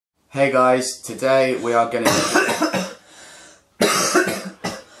Hey guys, today we are gonna...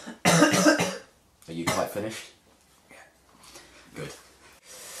 Are you quite finished? Yeah. Good.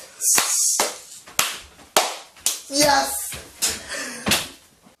 Yes!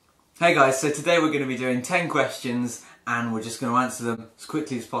 Hey guys, so today we're going to be doing 10 questions and we're just going to answer them as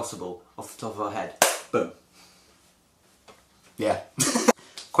quickly as possible off the top of our head. Boom. Yeah.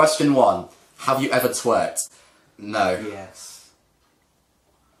 Question 1. Have you ever twerked? No. Yes.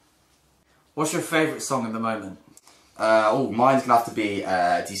 What's your favourite song at the moment? Mine's gonna have to be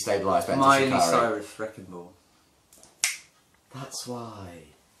Destabilised by Miley Cyrus, Wrecking Ball. That's why.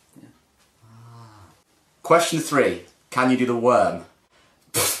 Yeah. Question 3. Can you do the worm?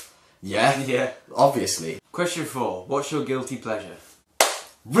 Yeah. Yeah. Obviously. Question 4. What's your guilty pleasure?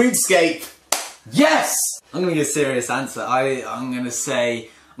 RuneScape! Yes! I'm gonna give a serious answer. I'm gonna say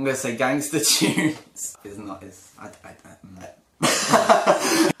Gangster Tunes. It's not. It's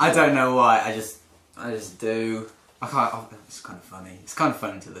I don't know why. I just do. I can't. Oh, it's kind of funny. It's kind of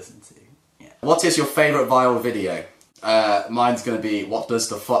funny to listen to. Yeah. What is your favourite viral video? Mine's gonna be What Does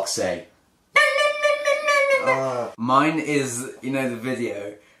the Fox Say? Mine is, you know, the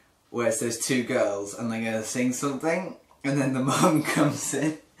video where it says two girls and they're gonna sing something, and then the mum comes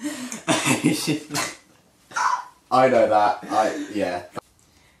in. I know that. Yeah.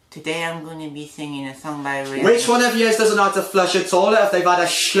 Today I'm going to be singing a song by Rihanna. Which one of you doesn't know how to flush a toilet if they've had a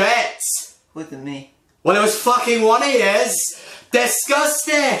shit? Wasn't me. Well, it was fucking one of yours.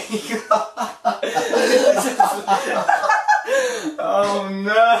 Disgusting. Oh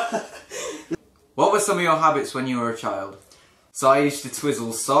no. What were some of your habits when you were a child? So I used to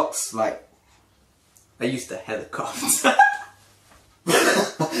twizzle socks, like I used to helicopter.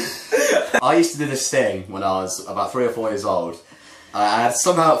 I used to do this thing when I was about 3 or 4 years old. I had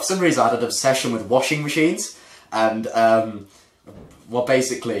somehow, for some reason, I had an obsession with washing machines, and well,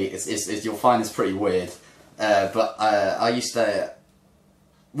 basically, it's you'll find this pretty weird. But I used to,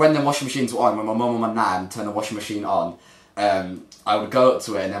 when the washing machines were on, when my mum and my nan turned the washing machine on, I would go up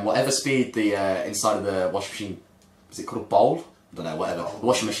to it, and then whatever speed the inside of the washing machine, is it called a bowl? I don't know, whatever, the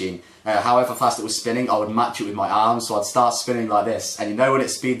washing machine, however fast it was spinning, I would match it with my arms, so I'd start spinning like this, and you know when it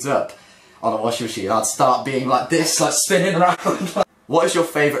speeds up on the washing machine, I'd start being like this, like spinning around. What is your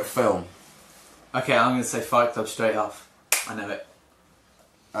favourite film? Okay, I'm going to say Fight Club straight off. I know it.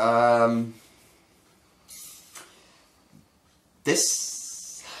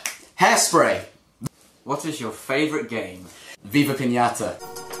 This... Hairspray. What is your favourite game? Viva Pinata.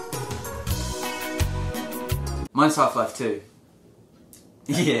 Mine's Half-Life 2.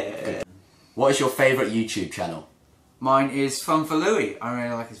 Yeah. Good. What is your favourite YouTube channel? Mine is Fun for Louie. I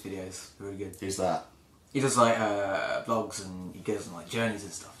really like his videos. Very good. Who's that? He does like vlogs and he goes on like journeys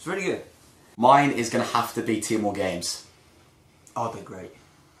and stuff. It's really good. Mine is going to have to be Timor Games. Oh, they're great.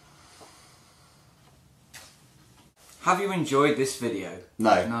 Have you enjoyed this video?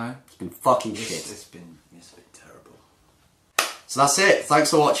 No. No? It's been fucking shit. It's been terrible. So that's it. Thanks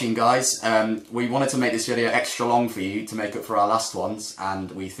for watching, guys. We wanted to make this video extra long for you to make up for our last ones,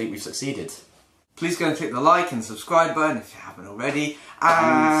 and we think we've succeeded. Please go and click the like and subscribe button if you haven't already.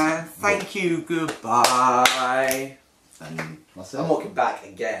 And thank you, goodbye. And that's it. I'm walking back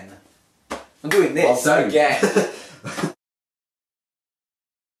again. I'm doing this again.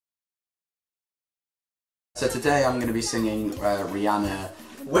 So today I'm going to be singing Rihanna.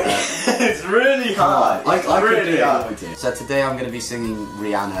 Wait, it's really hard. I really hard. So today I'm going to be singing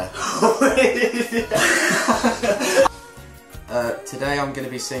Rihanna. Today I'm going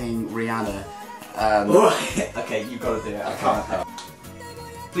to be singing Rihanna. Okay, you've got to do it. I can't help.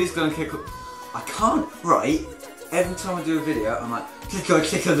 Please go and click. I can't. Right. Every time I do a video, I'm like, please go and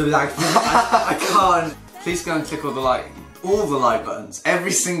click on the like button. I can't. Please go and click all the like buttons.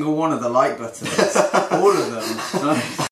 Every single one of the like buttons. All of them.